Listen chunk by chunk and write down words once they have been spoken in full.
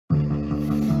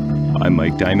I'm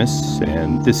Mike Dimas,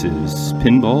 and this is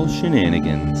Pinball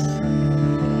Shenanigans.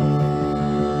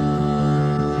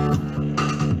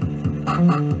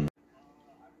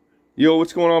 Yo,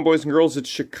 what's going on, boys and girls? It's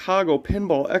Chicago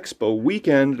Pinball Expo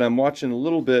weekend, and I'm watching a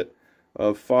little bit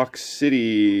of Fox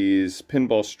City's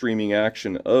pinball streaming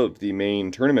action of the main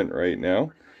tournament right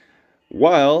now,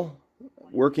 while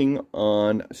working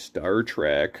on Star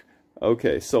Trek.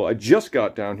 Okay, so I just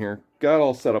got down here, got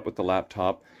all set up with the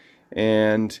laptop,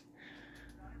 and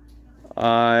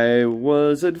I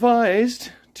was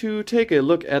advised to take a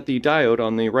look at the diode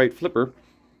on the right flipper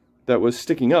that was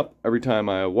sticking up every time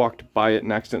I walked by it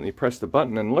and accidentally pressed the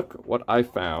button, and look what I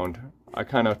found. I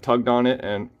kind of tugged on it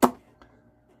and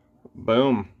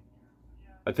boom.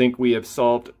 I think we have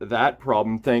solved that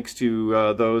problem thanks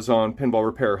to those on Pinball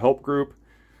Repair Help Group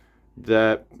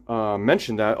that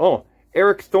mentioned that. Oh,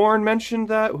 Eric Thorne mentioned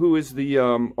that, who is the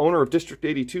owner of District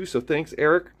 82, so thanks,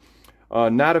 Eric.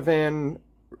 Natavan,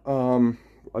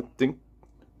 I think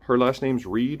her last name's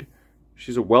Reed.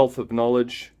 She's a wealth of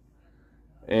knowledge,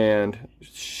 and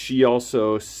she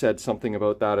also said something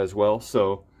about that as well.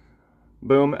 So,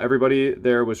 boom, everybody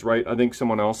there was right. I think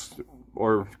someone else,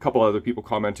 or a couple other people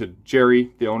commented,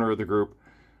 Jerry, the owner of the group.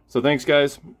 So thanks,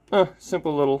 guys.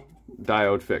 Simple little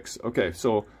diode fix. Okay,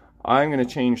 so I'm going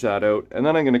to change that out, and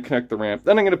then I'm going to connect the ramp.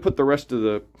 Then I'm going to put the rest of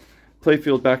the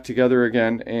playfield back together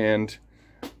again, and,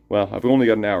 well, I've only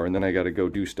got an hour, and then I got to go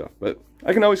do stuff. But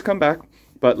I can always come back,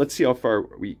 but let's see how far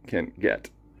we can get.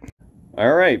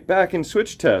 All right, back in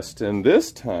switch test, and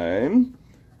this time,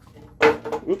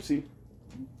 whoopsie,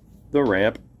 the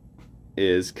ramp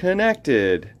is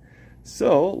connected.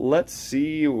 So let's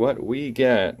see what we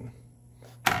get.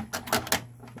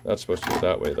 That's supposed to go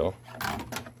that way, though.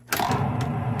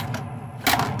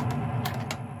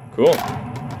 Cool.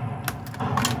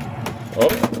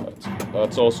 Oh,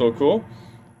 that's also cool.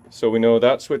 So we know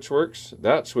that switch works, the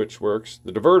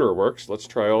diverter works. Let's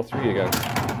try all three again.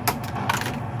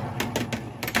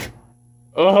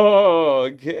 Oh,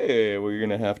 okay, we're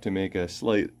gonna have to make a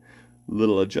slight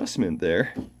little adjustment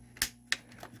there.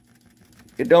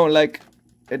 It don't like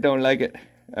it.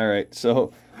 All right,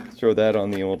 so throw that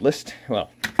on the old list.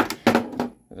 Well,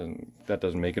 that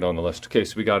doesn't make it on the list. Okay,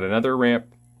 so we got another ramp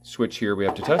switch here we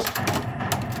have to test.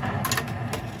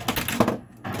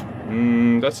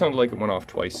 That sounded like it went off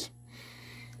twice.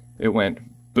 It went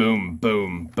boom,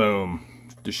 boom, boom.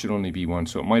 There should only be one,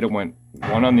 so it might have went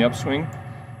one on the upswing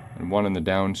and one on the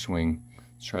downswing.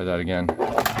 Let's try that again.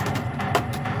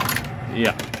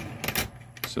 Yeah.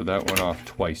 So that went off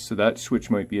twice. So that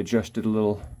switch might be adjusted a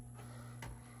little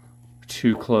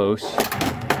too close.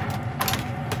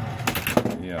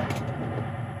 Yeah.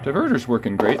 Diverter's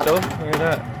working great though. Look at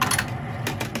that.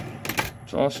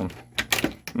 It's awesome.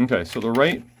 Okay, so the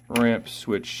right ramp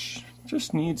switch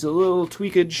just needs a little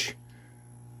tweakage.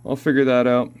 I'll figure that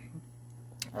out.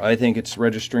 I think it's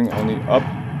registering on the up.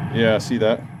 Yeah, see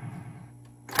that?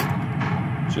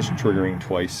 Just triggering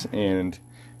twice, and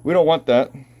we don't want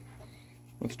that.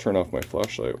 Let's turn off my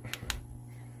flashlight.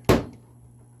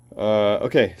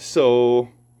 Okay, so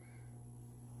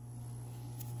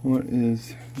what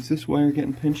is this wire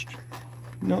getting pinched?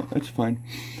 No, that's fine.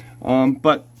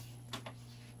 But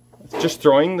just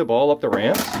throwing the ball up the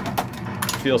ramps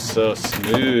feels so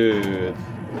smooth.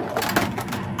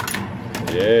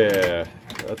 Yeah,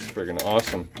 that's friggin'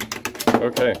 awesome.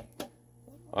 Okay,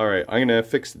 all right, I'm gonna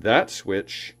fix that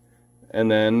switch, and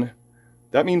then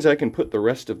that means I can put the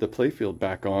rest of the playfield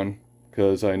back on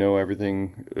because I know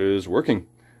everything is working.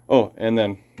 Oh, and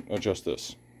then adjust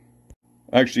this.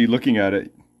 Actually, looking at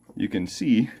it, you can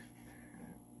see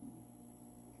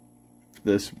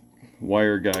this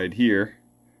wire guide here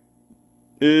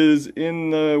is in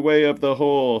the way of the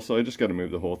hole, so I just got to move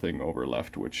the whole thing over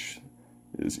left, which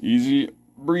is easy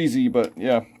breezy, but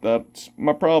yeah, that's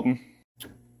my problem.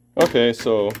 Okay,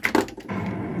 so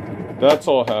that's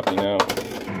all happy now.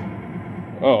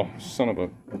 Oh, son of a...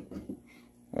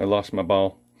 I lost my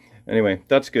ball. Anyway,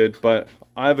 that's good, but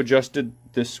I've adjusted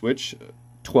this switch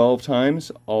 12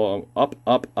 times, all up,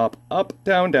 up, up, up,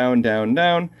 down, down, down,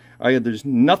 down. There's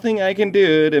nothing I can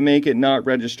do to make it not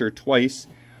register twice.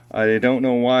 I don't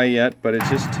know why yet, but it's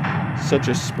just such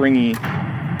a springy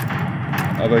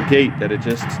of a gate that it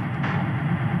just,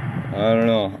 I don't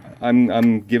know.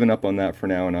 I'm giving up on that for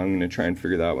now, and I'm going to try and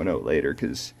figure that one out later,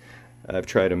 because I've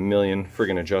tried a million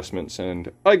friggin' adjustments,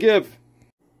 and I give.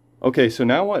 Okay, so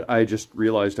now what I just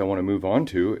realized I want to move on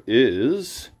to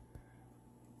is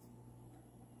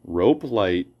rope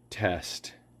light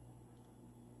test.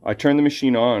 I turned the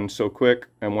machine on so quick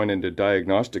and went into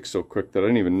diagnostics so quick that I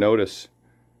didn't even notice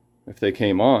if they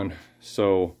came on.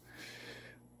 So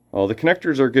all the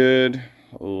connectors are good,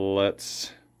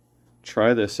 let's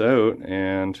try this out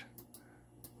and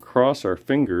cross our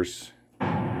fingers.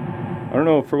 I don't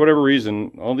know, for whatever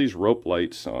reason, all these rope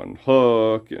lights on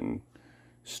Hook and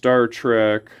Star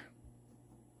Trek.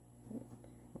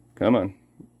 Come on.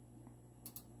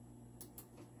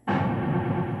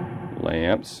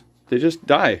 Lamps. They just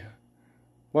die.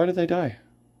 Why do they die?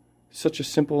 Such a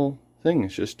simple thing.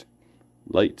 It's just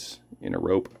lights in a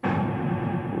rope.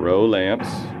 Row lamps.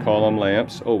 Call them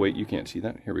lamps. Oh wait, you can't see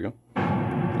that. Here we go.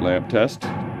 Lamp test.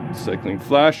 Cycling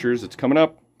flashers. It's coming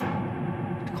up.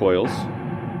 Coils.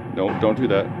 No, don't do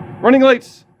that. Running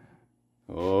lights!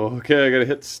 Okay, I gotta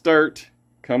hit start.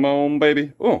 Come on,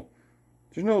 baby. Oh,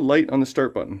 there's no light on the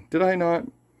start button. Did I not?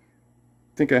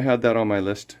 Think I had that on my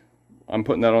list. I'm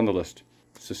putting that on the list.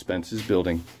 Suspense is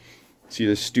building. See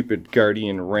this stupid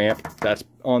Guardian ramp? That's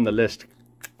on the list.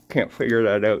 Can't figure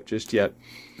that out just yet.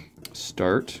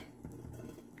 Start.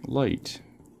 Light.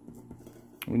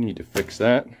 We need to fix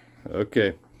that.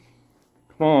 Okay.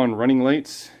 Come on, running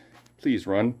lights. Please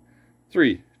run.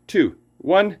 3, 2,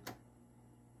 1.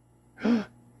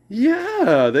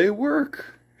 Yeah, they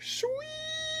work.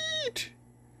 Sweet.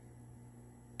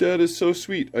 That is so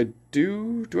sweet.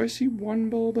 Do I see one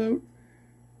bulb out?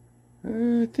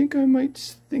 I think I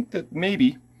might think that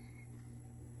maybe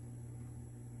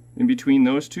in between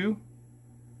those two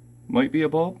might be a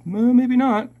bulb. Maybe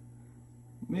not.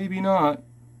 Maybe not.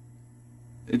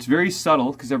 It's very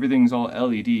subtle because everything's all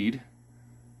LED'd.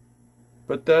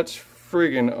 But that's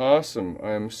friggin' awesome.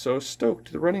 I'm so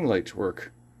stoked the running lights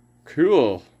work.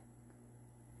 Cool.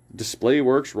 Display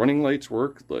works, running lights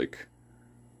work. Like,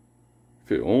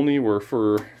 if it only were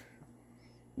for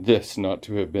this not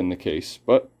to have been the case.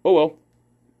 But, oh well.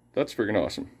 That's friggin'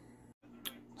 awesome.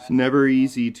 It's never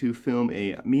easy to film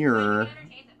a mirror,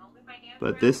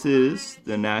 but this is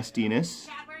the nastiness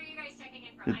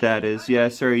that is. Yeah,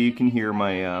 sorry, you can hear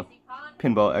my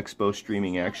Pinball Expo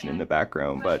streaming action in the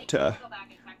background, but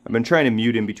I've been trying to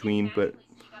mute in between, but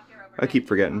I keep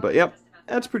forgetting. But yep,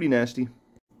 that's pretty nasty.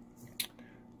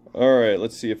 Alright,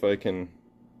 let's see if I can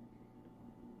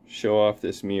show off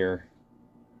this mirror.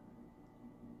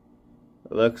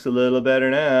 It looks a little better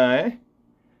now, eh?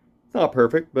 It's not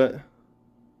perfect, but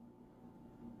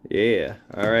yeah.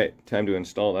 Alright, time to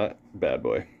install that bad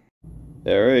boy.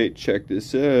 Alright, check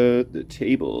this out. The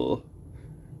table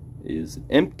is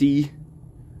empty.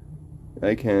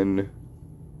 I can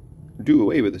do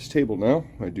away with this table now.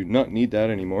 I do not need that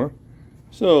anymore.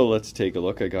 So let's take a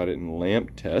look. I got it in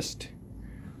lamp test.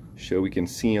 So we can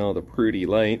see all the pretty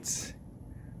lights.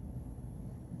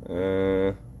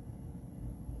 Seems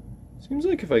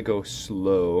like if I go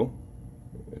slow,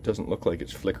 it doesn't look like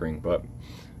it's flickering, but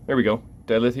there we go.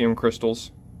 Dilithium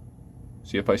crystals.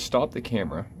 See, if I stop the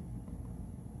camera,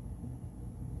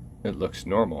 it looks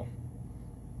normal.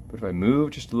 But if I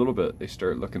move just a little bit, they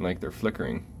start looking like they're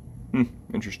flickering.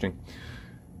 Interesting.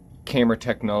 Camera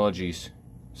technologies.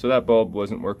 So that bulb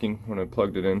wasn't working when I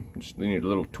plugged it in. Just needed a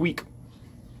little tweak.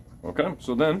 Okay,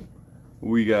 so then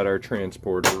we got our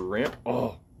transporter ramp.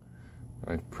 Oh,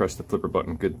 I pressed the flipper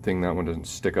button. Good thing that one doesn't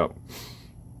stick up.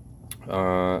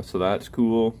 So that's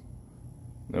cool.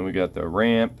 Then we got the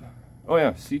ramp. Oh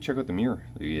yeah, see, check out the mirror.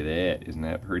 Look at that. Isn't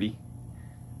that pretty?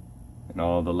 And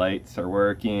all the lights are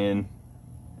working.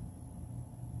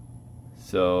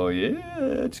 So yeah,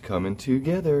 it's coming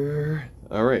together.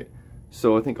 All right,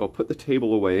 so I think I'll put the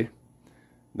table away.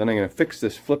 Then I'm gonna fix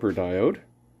this flipper diode.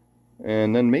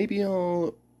 And then maybe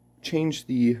I'll change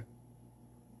the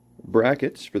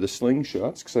brackets for the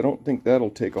slingshots, because I don't think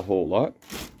that'll take a whole lot.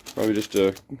 Probably just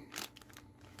a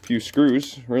few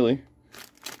screws, really.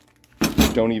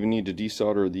 Don't even need to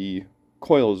desolder the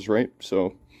coils, right?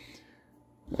 So,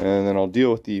 and then I'll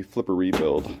deal with the flipper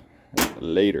rebuild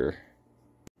later.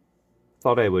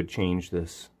 Thought I would change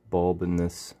this bulb and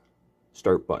this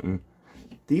start button.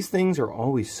 These things are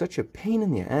always such a pain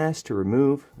in the ass to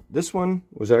remove. This one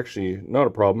was actually not a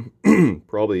problem.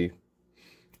 Probably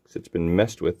because it's been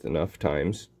messed with enough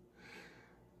times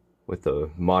with the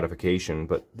modification.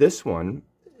 But this one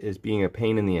is being a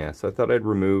pain in the ass. So I thought I'd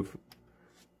remove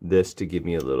this to give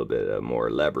me a little bit of more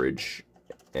leverage.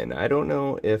 And I don't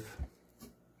know if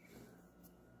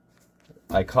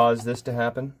I caused this to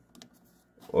happen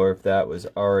or if that was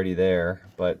already there.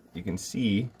 But you can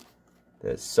see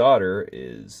that solder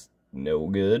is no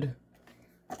good.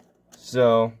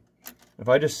 So if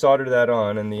I just solder that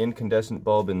on and the incandescent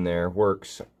bulb in there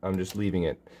works, I'm just leaving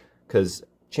it. Because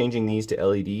changing these to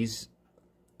LEDs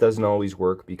doesn't always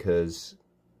work, because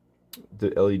the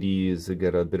LEDs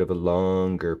get a bit of a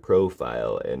longer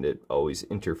profile and it always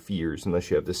interferes unless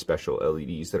you have the special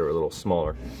LEDs that are a little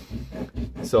smaller.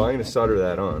 So I'm going to solder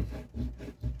that on.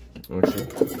 Actually,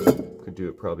 could do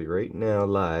it probably right now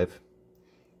live.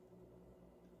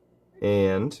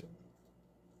 And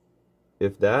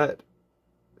if that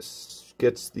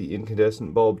gets the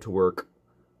incandescent bulb to work,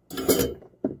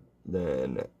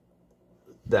 then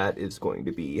that is going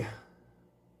to be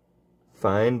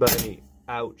fine by me.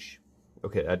 Ouch.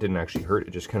 Okay, that didn't actually hurt.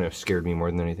 It just kind of scared me more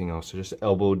than anything else. I just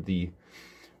elbowed the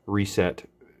reset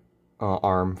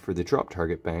arm for the drop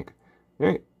target bank. All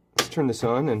right, let's turn this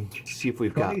on and see if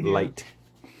we've got light.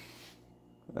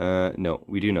 No,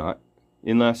 we do not.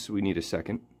 Unless we need a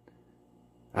second.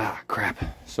 Ah, crap.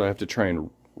 So I have to try and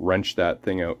wrench that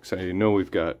thing out, because I know we've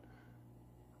got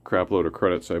a crap load of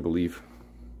credits, I believe.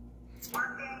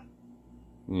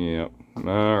 Yeah.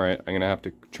 Alright, I'm going to have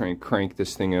to try and crank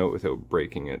this thing out without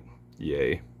breaking it.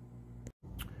 Yay.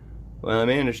 Well, I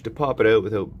managed to pop it out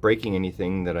without breaking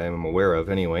anything that I am aware of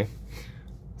anyway.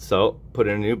 So, put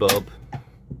in a new bulb.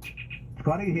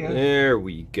 There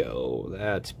we go.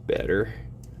 That's better.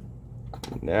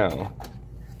 Now,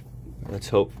 let's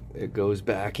hope it goes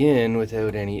back in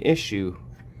without any issue.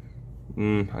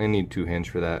 I need 2 hands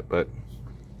for that, but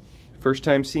first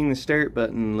time seeing the start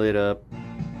button lit up.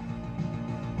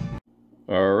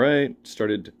 Alright,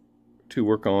 started to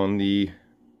work on the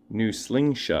new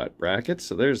slingshot bracket.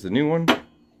 So there's the new one.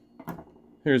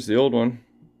 Here's the old one.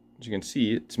 As you can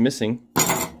see, it's missing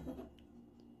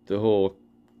the whole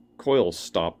coil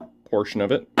stop portion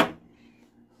of it.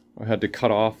 I had to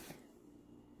cut off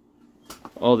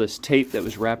all this tape that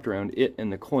was wrapped around it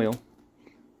and the coil.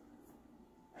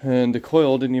 And the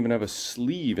coil didn't even have a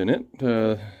sleeve in it.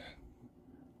 That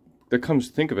comes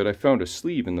to think of it, I found a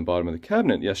sleeve in the bottom of the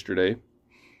cabinet yesterday.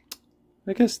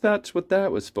 I guess that's what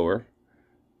that was for.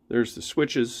 There's the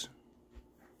switches.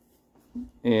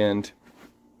 And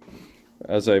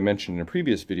as I mentioned in a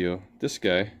previous video, this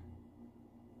guy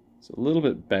is a little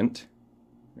bit bent.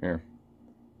 There.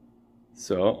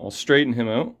 So I'll straighten him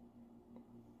out.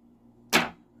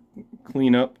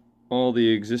 Clean up all the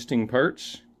existing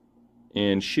parts.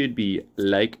 And should be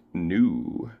like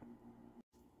new.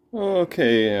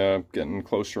 Okay, getting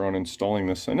closer on installing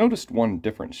this. I noticed one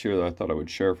difference here that I thought I would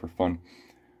share for fun.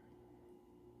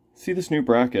 See this new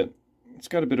bracket? It's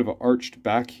got a bit of an arched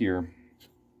back here.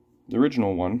 The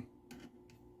original one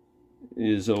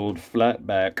is old flat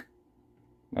back.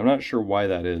 I'm not sure why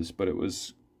that is, but it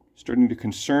was starting to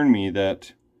concern me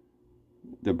that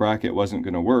the bracket wasn't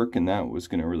going to work and that was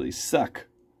going to really suck.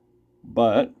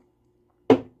 But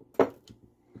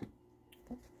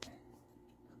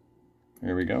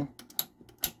there we go.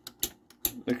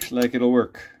 Looks like it'll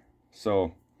work.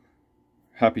 So,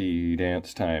 happy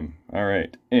dance time.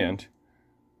 Alright, and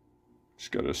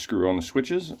just gotta screw on the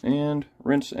switches and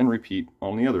rinse and repeat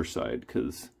on the other side,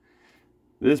 because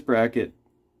this bracket,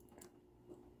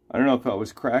 I don't know if I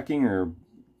was cracking or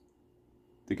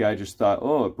the guy just thought,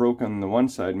 oh, it broke on the one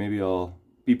side, maybe I'll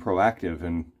be proactive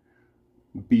and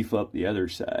beef up the other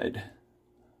side.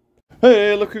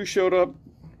 Hey, look who showed up.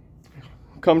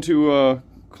 Come to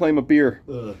claim a beer.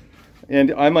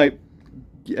 And I might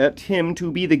get him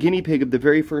to be the guinea pig of the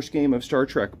very first game of Star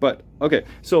Trek. But, okay,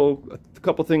 so a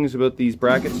couple things about these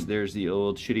brackets. There's the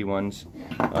old shitty ones.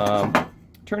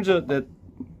 Turns out that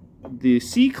the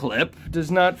C-clip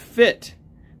does not fit.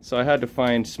 So I had to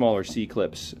find smaller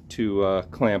C-clips to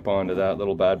clamp onto that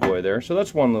little bad boy there. So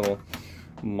that's one little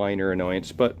minor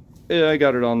annoyance. But I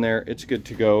got it on there. It's good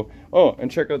to go. Oh,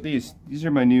 and check out these. These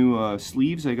are my new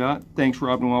sleeves I got. Thanks,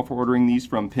 Rob Noel, for ordering these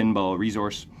from Pinball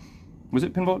Resource. Was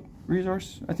it Pinball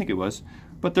Resource? I think it was.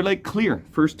 But they're like clear.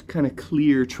 First kind of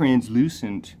clear,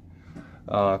 translucent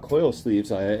coil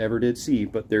sleeves I ever did see.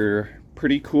 But they're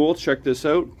pretty cool. Check this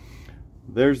out.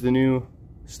 There's the new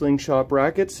slingshot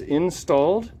brackets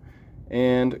installed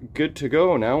and good to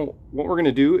go. Now, what we're going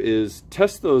to do is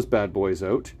test those bad boys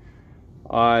out.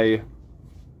 I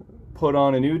put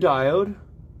on a new diode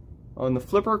on the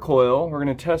flipper coil. We're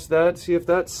going to test that, see if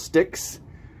that sticks.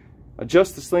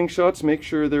 Adjust the slingshots, make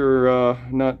sure they're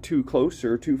not too close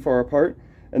or too far apart.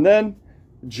 And then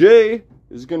Jay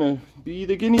is going to be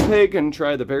the guinea pig and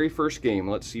try the very first game.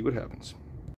 Let's see what happens.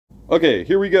 Okay,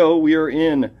 here we go. We are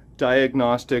in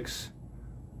diagnostics.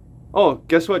 Oh,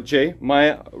 guess what, Jay?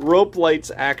 My rope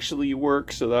lights actually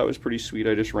work, so that was pretty sweet.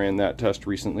 I just ran that test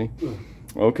recently.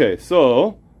 Okay,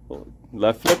 so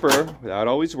left flipper, that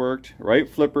always worked. Right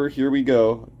flipper, here we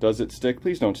go. Does it stick?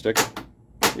 Please don't stick.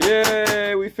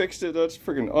 Yay, we fixed it. That's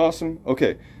freaking awesome.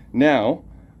 Okay, now,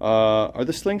 are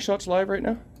the slingshots live right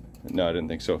now? No, I didn't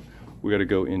think so. We gotta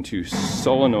go into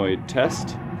solenoid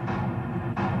test.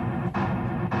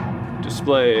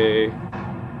 Display.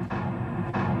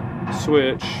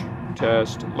 Switch.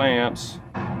 Test. Lamps.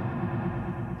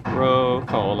 Row.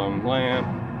 Column.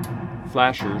 Lamp.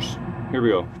 flashers. Here we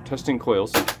go, testing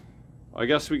coils. I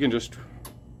guess we can just...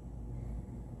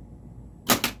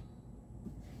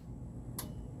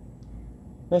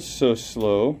 That's so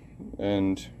slow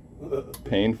and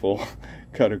painful.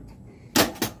 Gotta...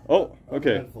 Oh,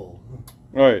 okay.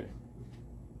 Alright.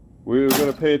 We're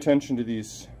gonna pay attention to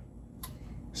these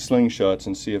slingshots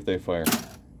and see if they fire.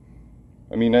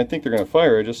 I mean, I think they're gonna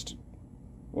fire, I just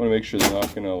want to make sure they're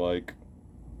not gonna, like,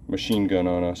 machine gun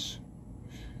on us.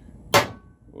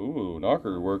 Ooh,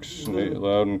 knocker works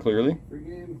loud and clearly.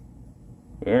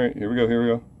 Alright, here we go, here we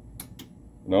go.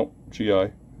 Nope,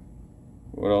 GI.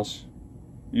 What else?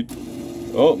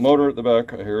 Oh, motor at the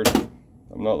back, I heard.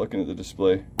 I'm not looking at the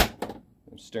display.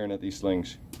 I'm staring at these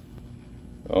slings.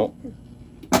 Oh,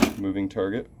 moving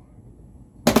target.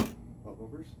 Pop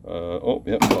bumpers? Oh,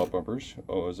 yep, pop bumpers.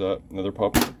 Oh, is that another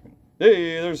pop?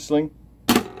 Hey, there's a sling.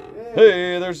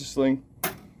 Hey, there's a sling.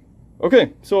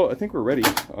 Okay, so I think we're ready.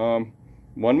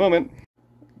 One moment.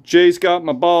 Jay's got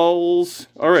my balls.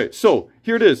 Alright, so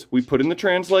here it is. We put in the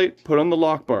translate, put on the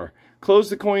lock bar, close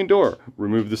the coin door,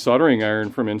 remove the soldering iron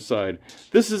from inside.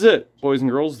 This is it, boys and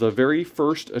girls, the very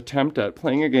first attempt at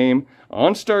playing a game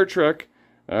on Star Trek.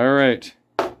 Alright,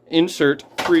 insert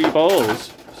 3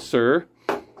 balls, sir.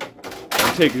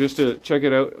 I'll take just to check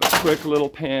it out, a quick little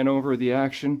pan over the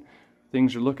action.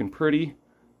 Things are looking pretty.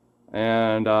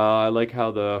 And I like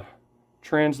how the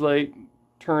translate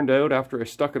turned out after I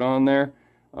stuck it on there.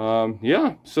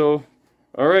 Yeah, so,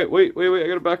 alright, wait, I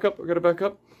gotta back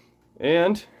up,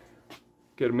 and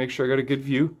gotta make sure I got a good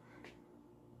view.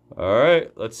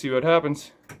 Alright, let's see what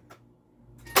happens.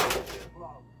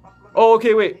 Oh,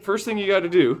 okay, wait, first thing you gotta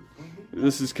do,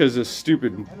 this is because this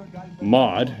stupid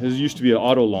mod, this used to be an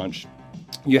auto launch.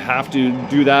 You have to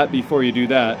do that before you do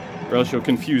that, or else you'll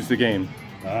confuse the game.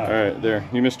 Alright, there,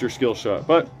 you missed your skill shot.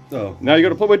 But now you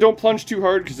gotta play, but don't plunge too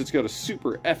hard because it's got a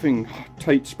super effing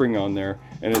tight spring on there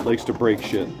and it likes to break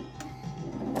shit.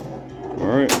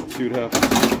 Alright, let's see what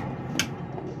happens.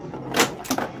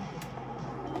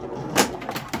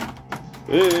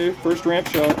 Hey, first ramp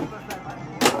shot.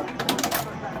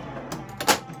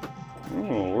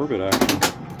 Oh, orbit action.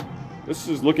 This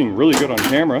is looking really good on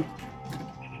camera.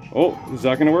 Oh, is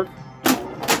that gonna work?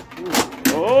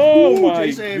 Oh my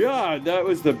god, that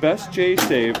was the best J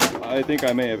save I think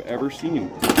I may have ever seen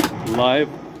live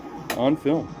on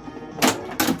film.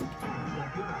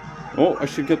 Oh, I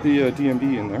should get the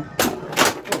DMD in there.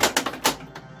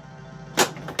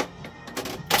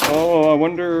 Oh, I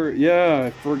wonder, yeah, I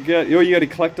forget. Oh, you gotta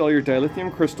collect all your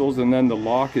dilithium crystals and then the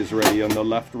lock is ready on the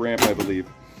left ramp, I believe.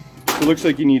 So it looks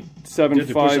like you need 7, 5. You have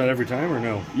to push that every time or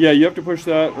no? Yeah, you have to push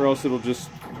that or else it'll just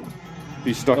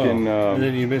be stuck in. And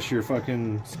then you miss your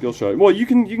fucking skill shot. Well, you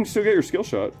can still get your skill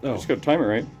shot. You just gotta time it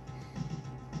right.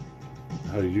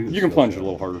 How do you do? You can plunge it a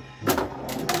little harder.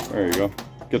 There you go.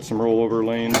 Get some rollover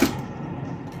lanes.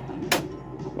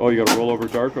 Oh, you got a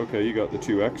rollover dark. Okay, you got the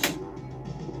 2x.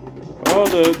 Oh,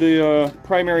 the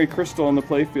primary crystal on the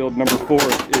playfield number 4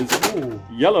 is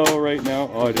yellow right now.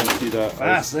 Oh, I didn't see that.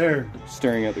 Fast there.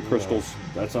 Staring at the crystals.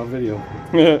 That's on video.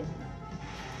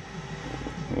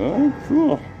 Oh,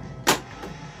 cool.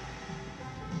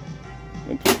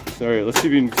 Sorry, let's see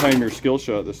if you can time your skill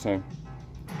shot this time.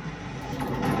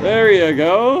 There you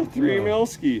go, 3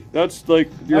 Milski. That's like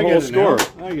your whole score.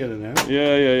 I get it now.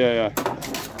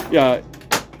 Yeah.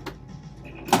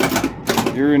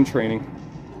 You're in training.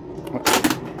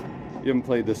 You haven't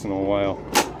played this in a while.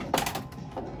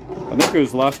 I think it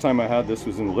was the last time I had this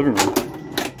was in the living room.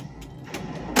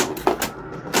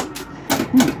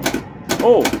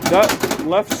 Oh, that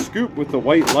left scoop with the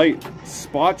white light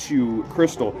spots you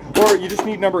crystal. Or you just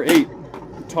need number 8.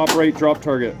 Top right drop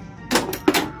target.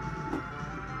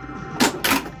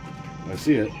 I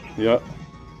see it. Yep.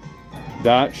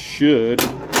 That should...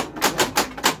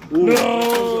 Ooh,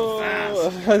 no!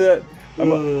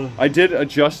 I did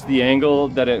adjust the angle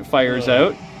that it fires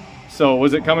out. So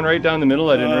was it coming right down the middle?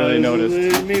 I didn't really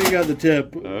notice. Maybe got the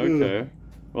tip. Okay.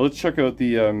 Well, let's check out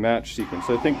the match sequence.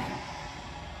 I think...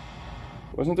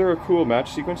 Wasn't there a cool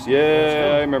match sequence?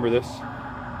 Yeah, I remember this.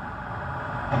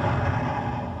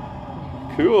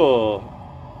 Cool.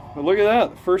 Well, look at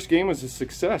that. The first game was a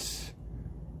success.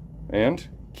 And,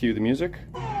 cue the music.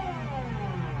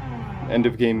 End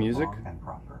of game music.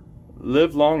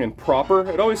 Live long and proper.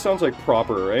 It always sounds like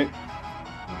proper, right?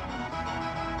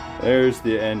 There's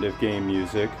the end of game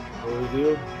music. What do we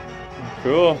do?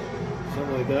 Cool.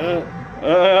 Something like that.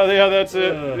 Yeah, that's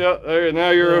it. Yeah, there, now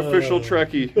you're official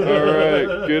Trekkie.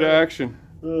 Alright, good action.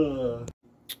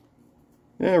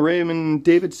 Yeah, Raymond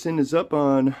Davidson is up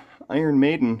on Iron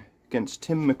Maiden against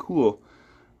Tim McCool.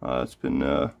 It's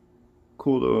been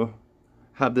cool to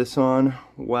have this on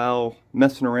while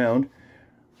messing around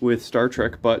with Star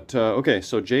Trek. But okay,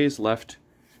 so Jay's left,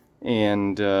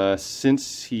 and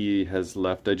since he has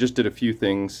left, I just did a few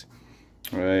things.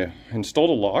 I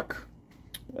installed a lock,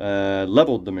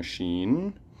 leveled the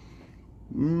machine,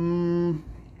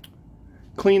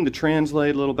 cleaned the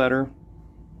translate a little better,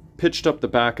 pitched up the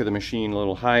back of the machine a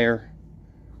little higher.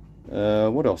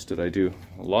 What else did I do?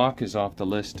 Lock is off the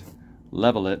list.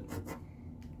 Level it.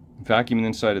 Vacuum the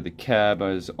inside of the cab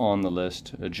is on the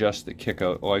list. Adjust the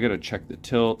kickout. Oh, I gotta check the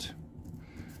tilt.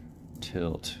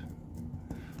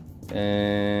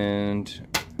 And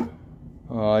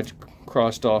I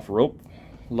crossed off rope,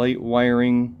 light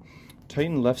wiring,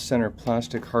 tighten left center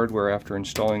plastic hardware after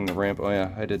installing the ramp. Oh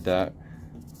yeah, I did that.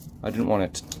 I didn't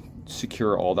want to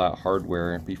secure all that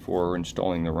hardware before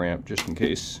installing the ramp, just in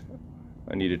case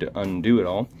I needed to undo it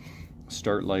all.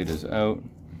 Start light is out.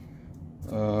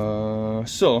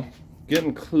 So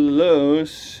getting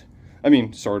close. I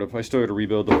mean, sort of. I still got to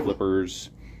rebuild the flippers.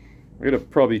 I gotta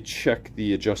probably check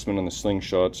the adjustment on the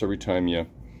slingshots every time you...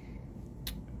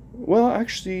 Well,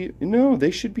 actually, no,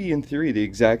 they should be in theory the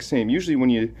exact same. Usually when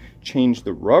you change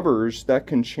the rubbers, that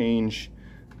can change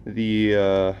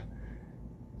the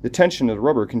tension of the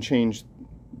rubber can change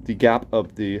the gap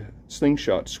of the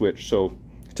slingshot switch. So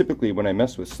typically when I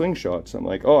mess with slingshots, I'm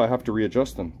like, oh, I have to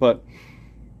readjust them. But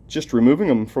just removing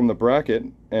them from the bracket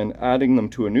and adding them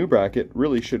to a new bracket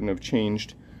really shouldn't have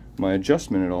changed my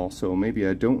adjustment at all. So maybe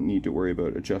I don't need to worry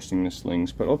about adjusting the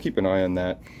slings, but I'll keep an eye on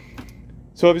that.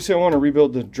 So obviously I want to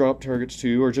rebuild the drop targets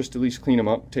too, or just at least clean them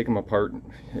up, take them apart,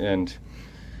 and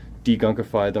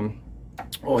degunkify them.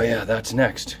 Oh yeah, that's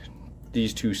next.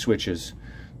 These two switches.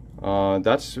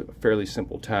 That's a fairly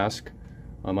simple task.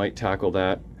 I might tackle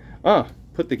that.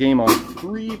 Put the game on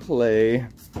free play.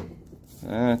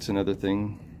 That's another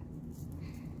thing.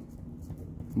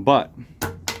 But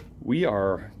we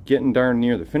are getting darn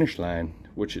near the finish line,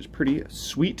 which is pretty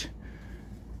sweet.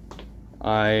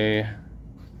 I'm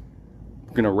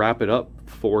gonna wrap it up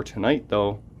for tonight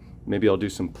though. Maybe I'll do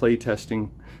some play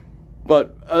testing.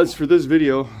 But as for this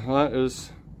video, that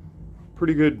is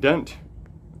pretty good dent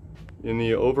in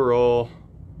the overall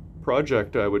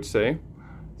project, I would say.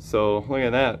 So look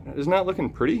at that. Isn't that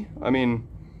looking pretty? I mean,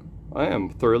 I am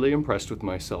thoroughly impressed with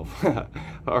myself.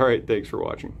 Alright, thanks for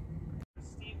watching.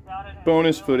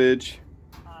 Bonus footage.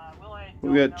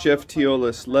 We got Jeff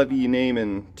Teolis, Levy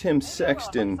Naiman, Tim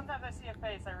Sexton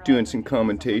doing some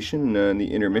commentation in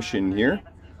the intermission here.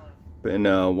 Been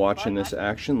watching this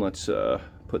action. Let's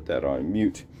put that on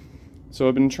mute. So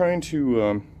I've been trying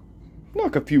to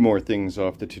knock a few more things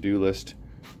off the to-do list.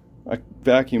 I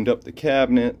vacuumed up the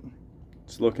cabinet.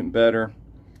 It's looking better.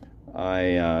 I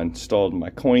installed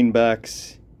my coin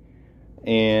backs,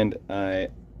 and I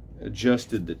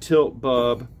adjusted the tilt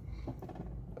bob.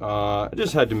 I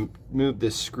just had to move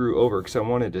this screw over because I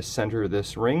wanted to center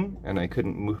this ring, and I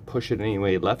couldn't push it any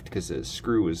way left because the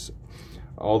screw was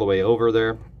all the way over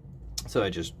there. So I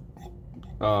just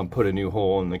put a new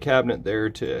hole in the cabinet there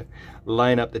to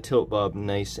line up the tilt bob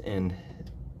nice and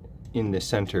in the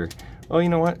center. Oh, you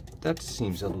know what? That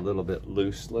seems a little bit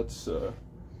loose. Let's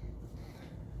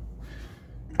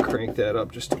crank that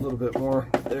up just a little bit more.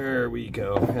 There we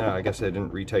go. Yeah, I guess I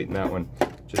didn't retighten that one.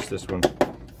 Just this one.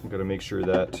 I've got to make sure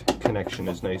that connection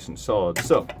is nice and solid.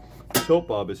 So, tilt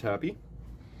bob is happy.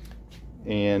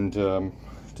 And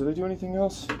did I do anything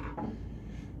else?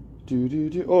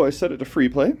 Oh, I set it to free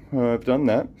play. I've done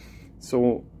that.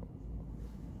 So,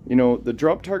 you know, the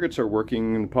drop targets are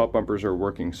working and the pop bumpers are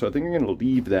working. So I think I'm going to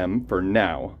leave them for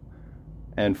now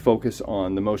and focus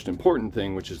on the most important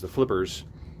thing, which is the flippers.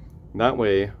 That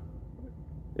way,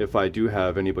 if I do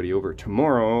have anybody over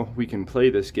tomorrow, we can play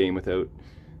this game without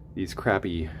these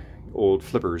crappy old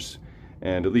flippers,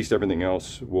 and at least everything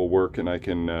else will work, and I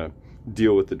can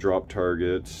deal with the drop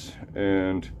targets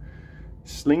and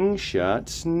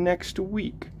slingshots next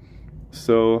week.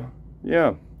 So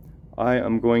yeah, I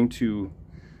am going to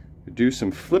do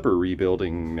some flipper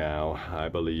rebuilding now, I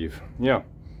believe. Yeah,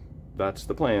 that's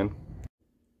the plan.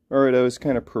 Alright, I was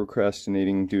kind of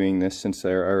procrastinating doing this since I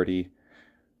already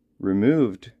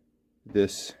removed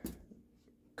this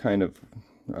kind of,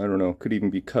 I don't know, could even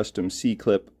be custom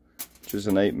C-clip, which is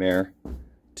a nightmare,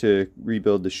 to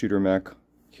rebuild the shooter mech.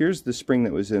 Here's the spring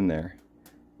that was in there.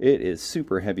 It is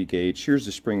super heavy gauge. Here's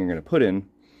the spring I'm going to put in.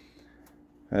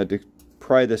 I had to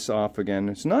pry this off again.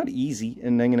 It's not easy,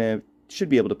 and I'm going to should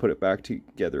be able to put it back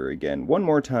together again one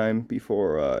more time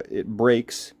before it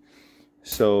breaks.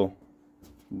 So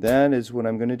that is what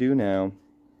I'm going to do now.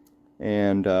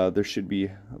 And there should be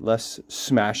less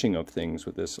smashing of things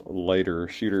with this lighter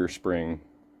shooter spring.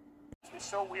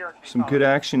 Some good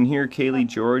action here. Kaylee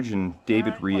George and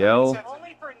David Riel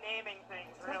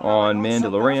on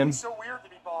Mandalorian.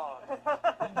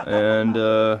 And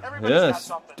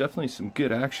yes, definitely some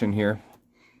good action here.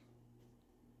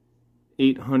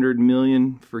 800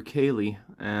 million for Kaylee,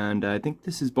 and I think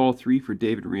this is ball 3 for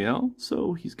David Riel,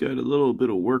 so he's got a little bit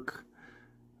of work,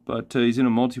 but he's in a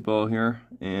multi-ball here,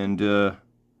 and we'll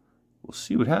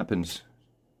see what happens.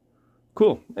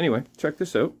 Cool. Anyway, check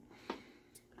this out.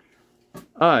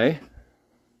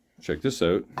 Check this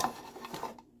out,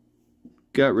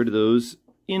 got rid of those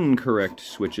incorrect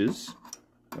switches.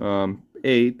 A,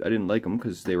 I didn't like them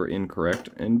because they were incorrect,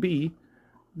 and B,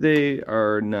 they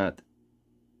are not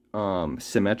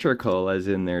symmetrical as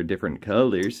in they're different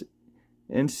colors,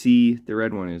 and C, the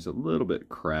red one is a little bit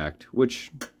cracked,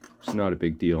 which is not a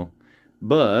big deal,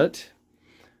 but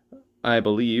I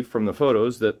believe from the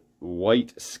photos that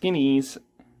white skinnies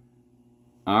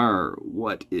are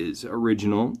what is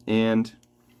original, and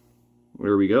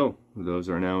there we go. Those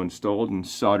are now installed and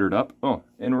soldered up. Oh,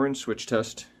 and we're in switch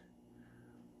test,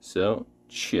 so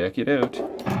check it out.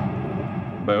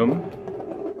 Boom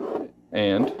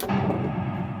and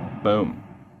boom.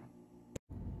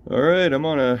 Alright, I'm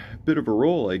on a bit of a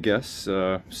roll, I guess.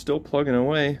 Still plugging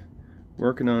away,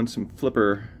 working on some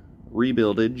flipper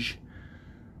rebuildage.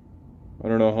 I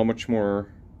don't know how much more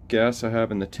gas I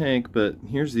have in the tank, but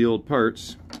here's the old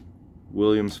parts.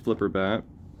 Williams flipper bat.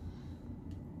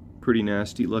 Pretty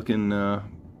nasty looking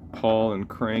pawl and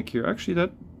crank here. Actually,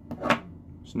 that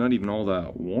it's not even all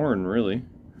that worn, really.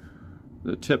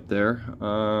 The tip there.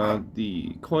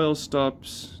 The coil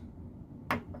stops,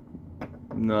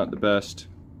 not the best.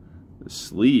 The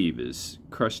sleeve is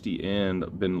crusty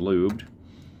and been lubed.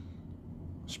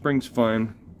 Spring's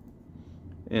fine.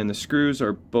 And the screws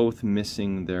are both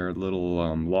missing their little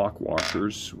lock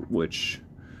washers, which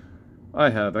I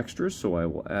have extras, so I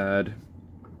will add.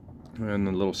 And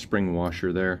the little spring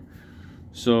washer there.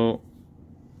 So,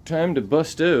 time to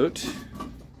bust out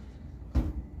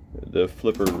the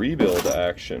flipper rebuild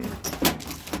action.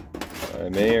 I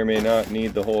may or may not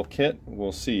need the whole kit.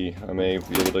 We'll see. I may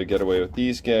be able to get away with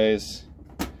these guys,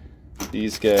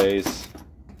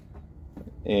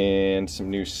 and some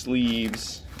new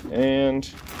sleeves, and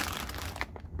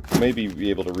maybe be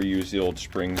able to reuse the old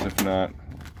springs. If not,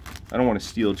 I don't want to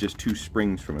steal just 2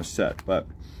 springs from a set, but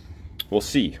we'll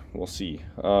see. We'll see.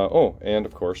 Oh, and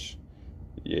of course,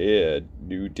 yeah,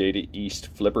 new Data East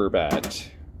flipper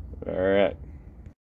bat. All right.